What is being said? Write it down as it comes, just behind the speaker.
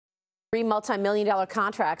Three multi-million-dollar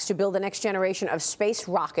contracts to build the next generation of space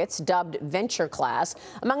rockets, dubbed Venture Class.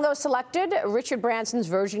 Among those selected, Richard Branson's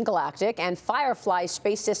Virgin Galactic and Firefly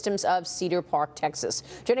Space Systems of Cedar Park, Texas.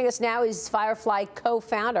 Joining us now is Firefly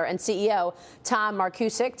co-founder and CEO Tom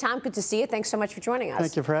Markusik. Tom, good to see you. Thanks so much for joining us.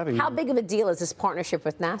 Thank you for having me. How big of a deal is this partnership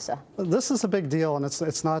with NASA? This is a big deal, and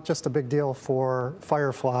it's not just a big deal for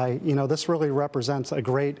Firefly. You know, this really represents a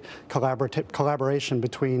great collaboration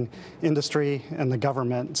between industry and the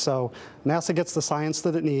government. So NASA gets the science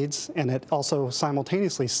that it needs, and it also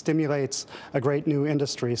simultaneously stimulates a great new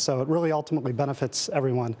industry. So it really ultimately benefits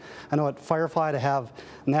everyone. I know at Firefly to have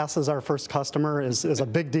NASA as our first customer is a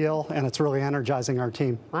big deal, and it's really energizing our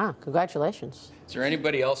team. Wow, congratulations. Is there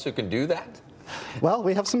anybody else who can do that? Well,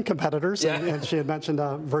 we have some competitors, yeah. and she had mentioned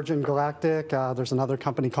Virgin Galactic. There's another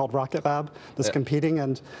company called Rocket Lab that's competing,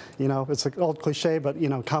 and you know, it's an old cliche, but you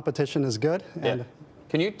know, competition is good. Yeah. And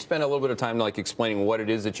can you spend a little bit of time explaining what it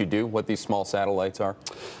is that you do, what these small satellites are?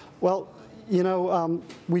 Well, you know,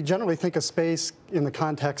 we generally think of space in the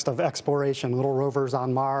context of exploration, little rovers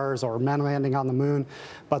on Mars or men landing on the moon,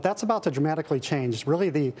 but that's about to dramatically change. Really,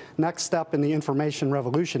 the next step in the information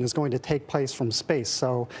revolution is going to take place from space.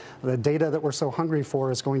 So the data that we're so hungry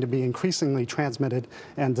for is going to be increasingly transmitted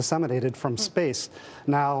and disseminated from space.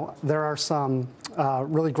 Now, there are some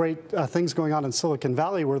really great things going on in Silicon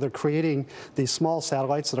Valley where they're creating these small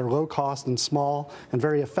satellites that are low cost and small and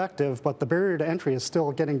very effective, but the barrier to entry is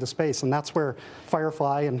still getting to space, and that's where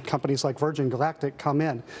Firefly and companies like Virgin Galactic come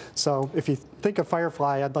in. So if you think of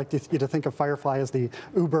Firefly, I'd like you to think of Firefly as the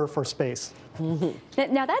Uber for space.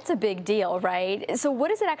 Mm-hmm. Now that's a big deal, right? So what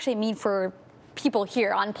does it actually mean for people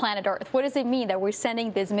here on planet Earth? What does it mean that we're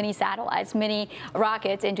sending these mini satellites, mini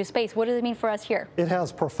rockets into space? What does it mean for us here? It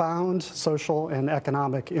has profound social and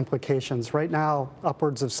economic implications. Right now,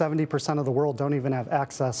 upwards of 70% of the world don't even have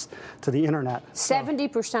access to the internet.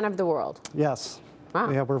 70% of the world? Yes. Wow.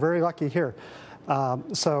 Yeah, we're very lucky here.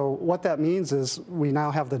 So what that means is we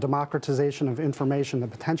now have the democratization of information, the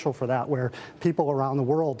potential for that, where people around the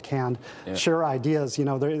world can share ideas. You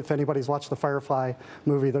know, if anybody's watched the Firefly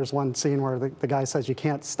movie, there's one scene where the guy says you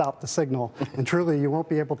can't stop the signal, and truly you won't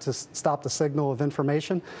be able to stop the signal of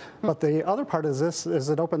information. But the other part is this: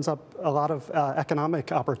 it opens up a lot of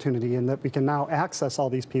economic opportunity in that we can now access all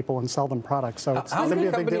these people and sell them products. So it's going to be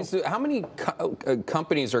a big deal. How many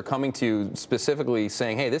companies are coming to you specifically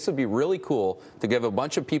saying, "Hey, this would be really cool to give a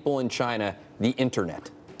bunch of people in China the internet"?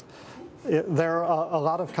 There are a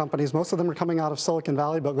lot of companies. Most of them are coming out of Silicon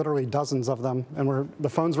Valley, but literally dozens of them. And the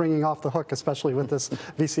phone's ringing off the hook, especially with this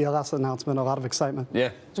VCLS announcement. A lot of excitement.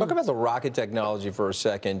 Yeah. Talk about the rocket technology for a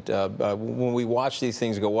second. When we watch these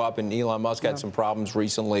things go up, and Elon Musk had some problems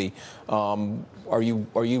recently, are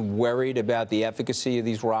you worried about the efficacy of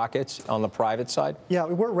these rockets on the private side? Yeah,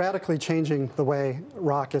 we're radically changing the way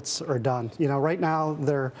rockets are done. You know, right now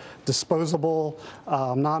they're disposable,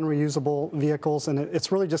 non-reusable vehicles, and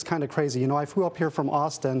it's really just kind of crazy. You know, I flew up here from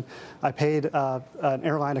Austin. I paid an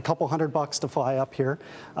airline a couple $100 to fly up here.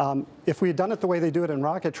 If we had done it the way they do it in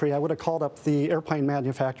rocketry, I would have called up the airplane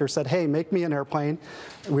manufacturer, said, hey, make me an airplane.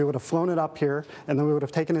 We would have flown it up here, and then we would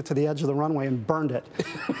have taken it to the edge of the runway and burned it.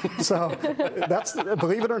 So that's,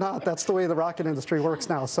 believe it or not, that's the way the rocket industry works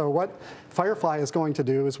now. So what Firefly is going to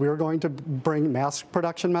do is we're going to bring mass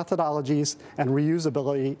production methodologies and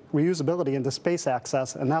reusability into space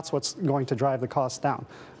access, and that's what's going to drive the cost down.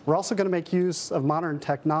 We're also going to make use of modern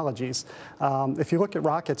technologies. If you look at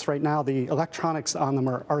rockets right now, the electronics on them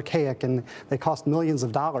are archaic and they cost millions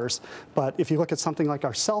of dollars. But if you look at something like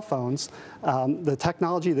our cell phones, the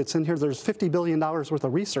technology that's in here, there's $50 billion worth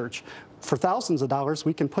of research. For thousands of dollars,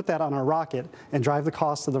 we can put that on our rocket and drive the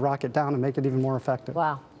cost of the rocket down and make it even more effective.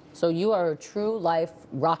 Wow. So you are a true life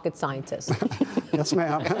rocket scientist. Yes,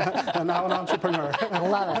 ma'am. And now an entrepreneur. I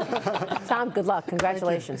love it. Tom, good luck.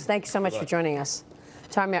 Congratulations. Thank you so much for joining us.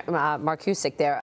 Tom Markusik there.